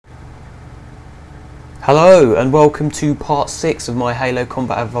Hello and welcome to part 6 of my Halo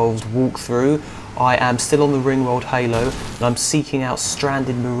Combat Evolved walkthrough. I am still on the Ringworld Halo and I'm seeking out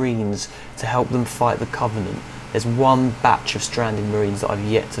stranded Marines to help them fight the Covenant. There's one batch of stranded Marines that I've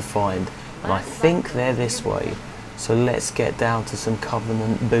yet to find and I think they're this way. So let's get down to some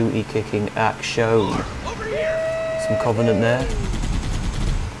Covenant booty kicking action. Some Covenant there.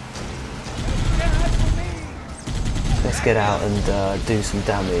 Let's get out and do some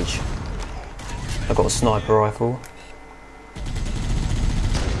damage. I've got a sniper rifle.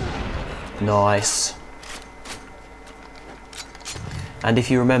 Nice. And if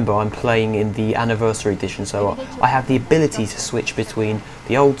you remember, I'm playing in the Anniversary Edition, so I have the ability to switch between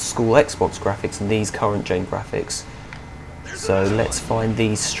the old school Xbox graphics and these current gen graphics. So let's find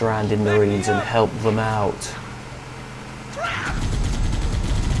these stranded Marines and help them out.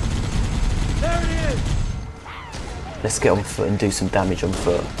 Let's get on foot and do some damage on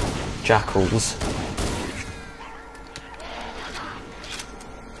foot. Jackals.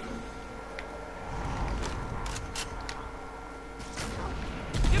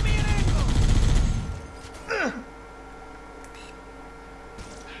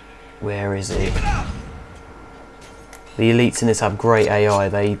 Where is he? The elites in this have great AI.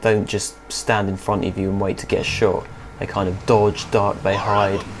 They don't just stand in front of you and wait to get a shot. They kind of dodge, duck, they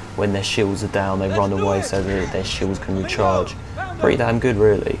hide. When their shields are down, they run away so that their shields can recharge. Pretty damn good,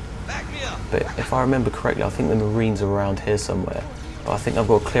 really. But if I remember correctly, I think the Marines are around here somewhere. But I think I've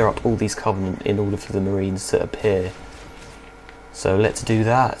got to clear up all these Covenant in order for the Marines to appear. So let's do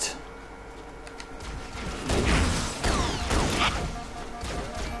that.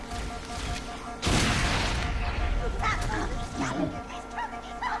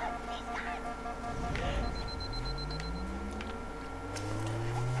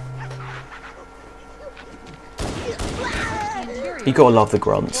 You gotta love the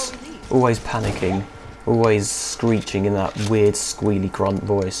grunts. Always panicking, always screeching in that weird squealy grunt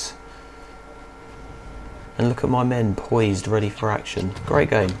voice. And look at my men poised, ready for action.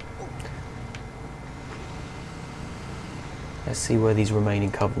 Great game. Let's see where these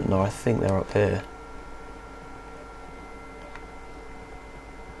remaining Covenant are. I think they're up here.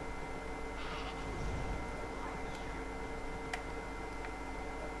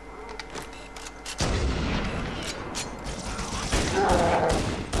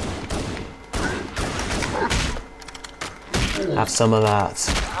 Have some of that.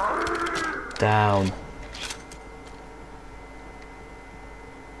 Down.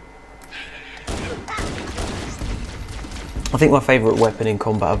 I think my favourite weapon in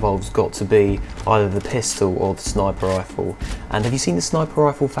Combat Evolved's got to be either the pistol or the sniper rifle. And have you seen the sniper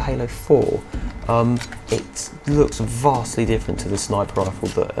rifle for Halo 4? It looks vastly different to the sniper rifle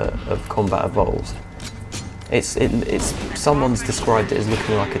that, of Combat Evolved. It's someone's described it as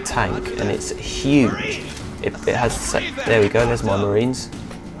looking like a tank, and it's huge. It has, there we go, there's my Marines.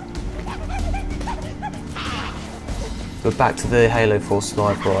 But back to the Halo 4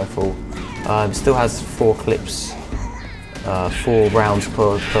 sniper rifle. Still has 4 clips, 4 rounds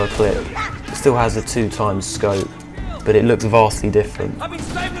per clip. It still has a 2x scope, but it looks vastly different.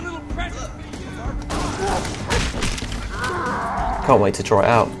 Can't wait to try it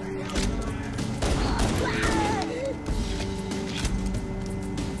out.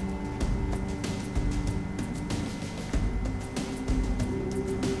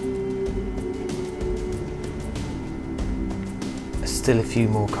 Still a few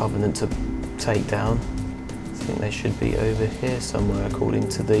more Covenant to take down. I think they should be over here somewhere according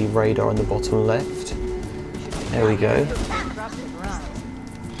to the radar on the bottom left. There we go.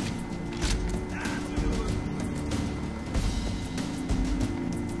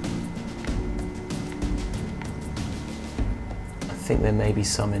 I think there may be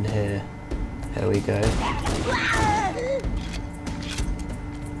some in here. There we go.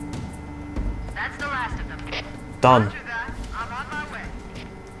 That's the last of them. Done.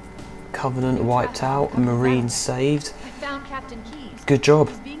 Covenant wiped out, Marines saved. I found Captain Keyes. Good job.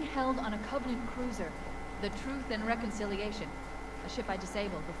 He's being held on a Covenant cruiser, the Truth and Reconciliation, a ship I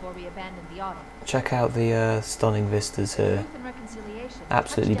disabled before we abandoned the Autumn. Check out the stunning vistas here. Truth and Reconciliation.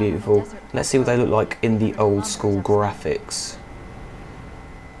 Absolutely beautiful. Let's see what they look like in the old school graphics.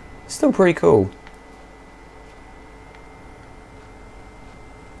 Still pretty cool.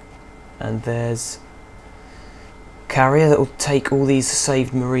 And there's carrier that will take all these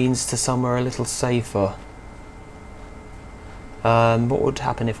saved Marines to somewhere a little safer. What would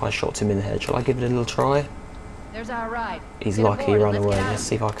happen if I shot him in the head? Shall I give it a little try? There's our ride. He's lucky he ran away. Let's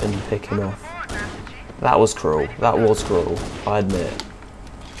see if I can pick him off. That was cruel. That was cruel, I admit.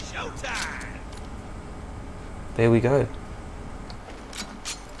 There we go.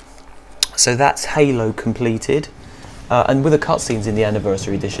 So that's Halo completed. And with the cutscenes in the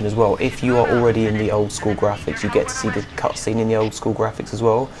Anniversary Edition as well, if you are already in the old school graphics, you get to see the cutscene in the old school graphics as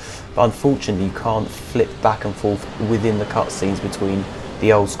well. But unfortunately, you can't flip back and forth within the cutscenes between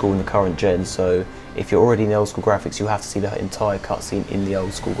the old school and the current gen. So if you're already in the old school graphics, you have to see the entire cutscene in the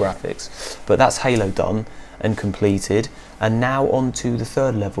old school graphics. But that's Halo done and completed. And now on to the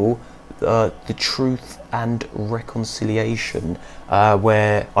third level, the Truth and Reconciliation,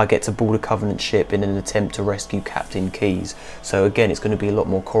 where I get to board a Covenant ship in an attempt to rescue Captain Keyes. So again, it's going to be a lot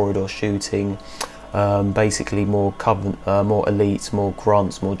more corridor shooting, basically more more elites, more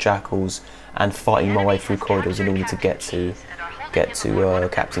grunts, more jackals, and fighting my way through corridors in order to get to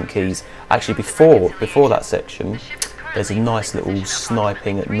Captain Keyes. Actually, before that section, there's a nice little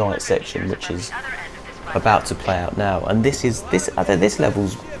sniping at night section, which is about to play out now. And this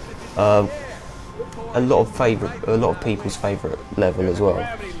level's a lot of people's favourite level as well.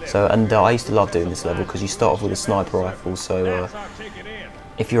 So, and I used to love doing this level because you start off with a sniper rifle. So,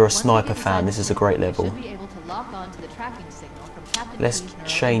 if you're a sniper fan, this is a great level. Let's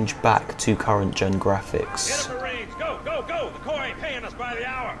change back to current gen graphics.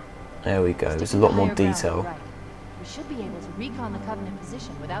 There we go. There's a lot more detail. We should be able to recon the Covenant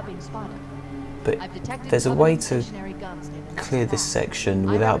position without being spotted. But there's a way to clear this section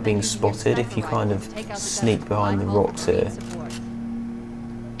without being spotted if you kind of sneak behind the rocks here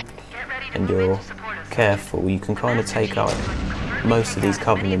and you're careful. You can kind of take out most of these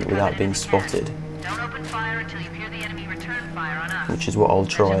Covenant without being spotted, which is what I'll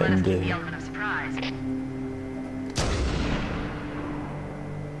try and do.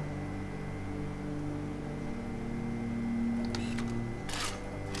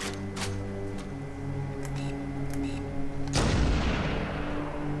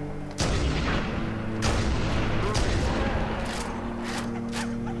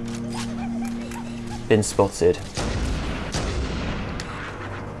 Been spotted,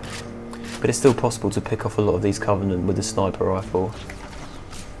 but it's still possible to pick off a lot of these Covenant with a sniper rifle.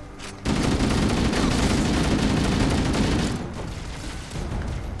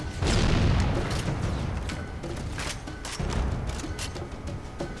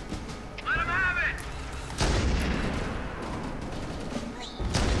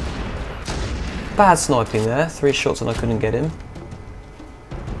 Bad sniping there, 3 shots and I couldn't get him.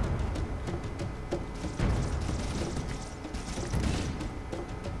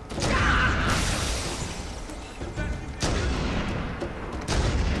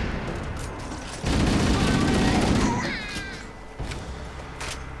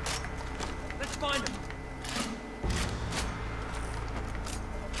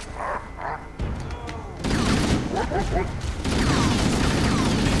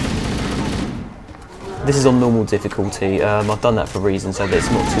 This is on normal difficulty. I've done that for a reason so that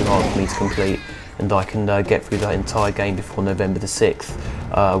it's not too hard for me to complete, and I can get through that entire game before November the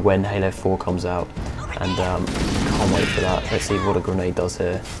 6th when Halo 4 comes out, and can't wait for that. Let's see what a grenade does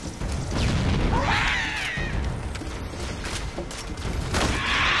here.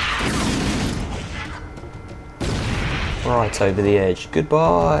 Right over the edge.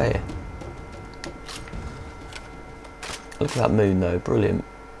 Goodbye! Look at that moon though, brilliant.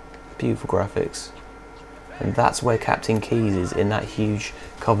 Beautiful graphics. And that's where Captain Keyes is, in that huge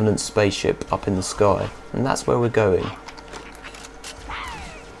Covenant spaceship up in the sky. And that's where we're going.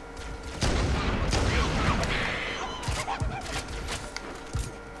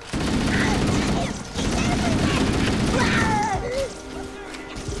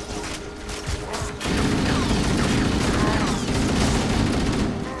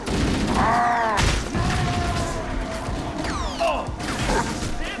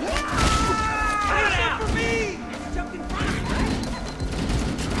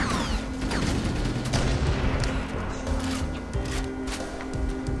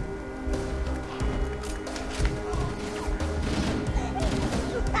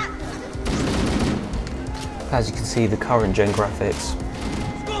 As you can see, the current gen graphics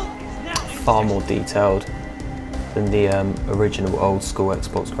far more detailed than the original old school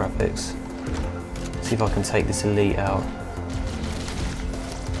Xbox graphics. Let's see if I can take this elite out.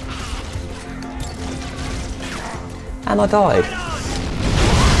 And I died.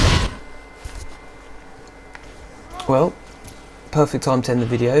 Well, perfect time to end the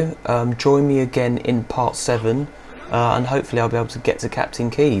video. Join me again in part 7 and hopefully I'll be able to get to Captain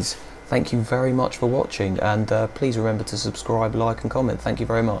Keyes. Thank you very much for watching, and please remember to subscribe, like and comment. Thank you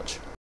very much.